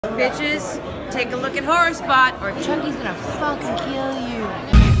bitches, take a look at Horror Spot or Chucky's gonna fucking kill you.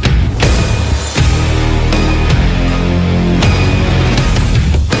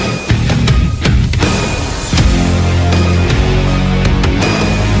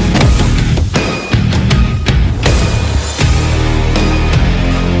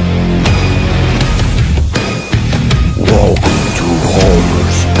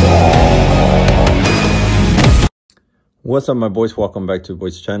 What's up, my boys? Welcome back to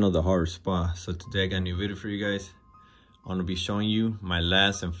Boys channel, the Horror Spa. So today I got a new video for you guys. I'm gonna be showing you my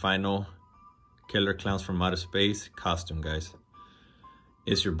last and final Killer Clowns from Outer Space costume, guys.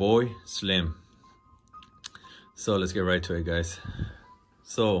 It's your boy Slim. So let's get right to it, guys.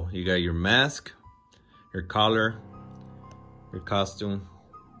 So you got your mask, your collar, your costume,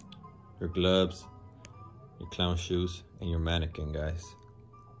 your gloves, your clown shoes, and your mannequin, guys.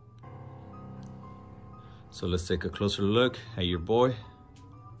 So let's take a closer look at your boy.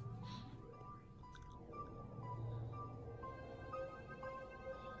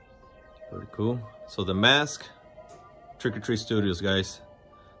 Pretty cool. So the mask, Trick or Treat Studios, guys.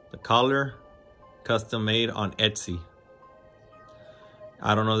 The collar, custom made on Etsy.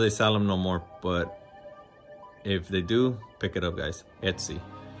 I don't know if they sell them no more, but if they do, pick it up, guys. Etsy.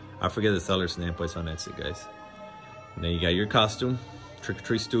 I forget the seller's name, but it's on Etsy, guys. And then you got your costume, Trick or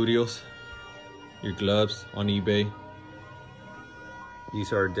Treat Studios. Your gloves on eBay.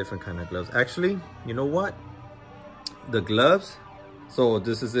 These are different kind of gloves. Actually, you know what? The gloves, so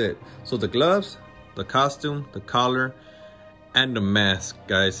this is it. So the gloves, the costume, the collar, and the mask,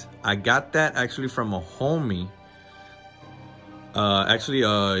 guys. I got that actually from a homie. Actually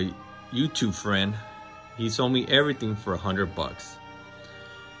a YouTube friend. He sold me everything for $100.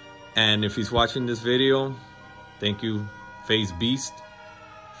 And if he's watching this video, thank you, Face Beast,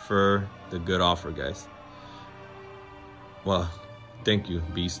 for the good offer, guys. Well, thank you,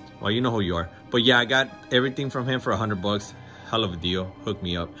 Beast. Well, you know who you are. But yeah, I got everything from him for $100. Hell of a deal. Hook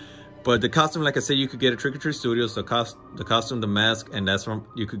me up. But the costume, like I said, you could get at Trick or Treat Studios. The costume, the mask, and that's from,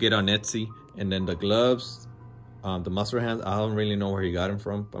 you could get on Etsy. And then the gloves, the mustard hands, I don't really know where he got them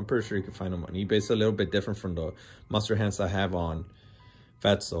from, but I'm pretty sure you can find them on eBay. It's a little bit different from the mustard hands I have on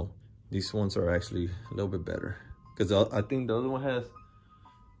Fatso. These ones are actually a little bit better, because I think the other one has,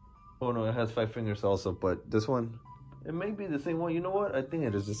 oh no, it has 5 fingers also, but this one, it may be the same one. You know what? I think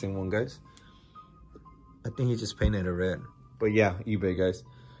it is the same one, guys. I think he just painted it red. But yeah, eBay, guys.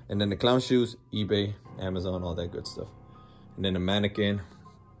 And then the clown shoes, eBay, Amazon, all that good stuff. And then the mannequin,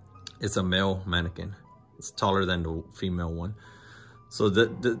 it's a male mannequin. It's taller than the female one. So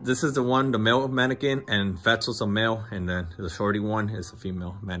this is the one, the male mannequin, and Fatso's a male, and then the shorty one is a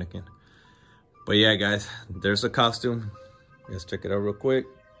female mannequin. But yeah, guys, there's a costume. Let's check it out real quick.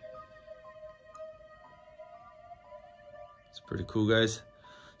 Pretty cool, guys.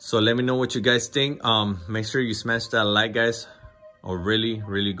 So let me know what you guys think. Make sure you smash that like, guys, or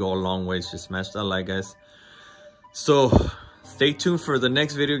really go a long way. Just smash that like, guys. So stay tuned for the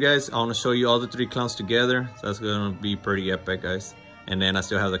next video, guys. I want to show you all the 3 clowns together. So that's gonna be pretty epic, guys. And then I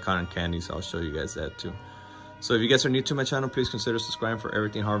still have the cotton candy, so I'll show you guys that too. So if you guys are new to my channel, please consider subscribing for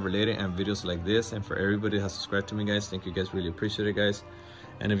everything horror related and videos like this. And for everybody that has subscribed to me, guys, thank you guys, really appreciate it, guys.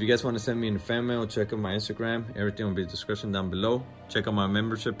 And if you guys want to send me a fan mail, check out my Instagram. Everything will be in the description down below. Check out my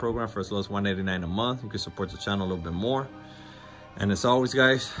membership program for as low as $1.89 a month. You can support the channel a little bit more. And as always,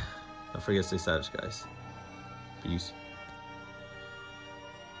 guys, don't forget to stay stylish, guys. Peace.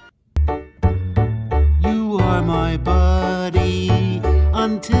 You are my buddy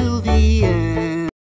until the end.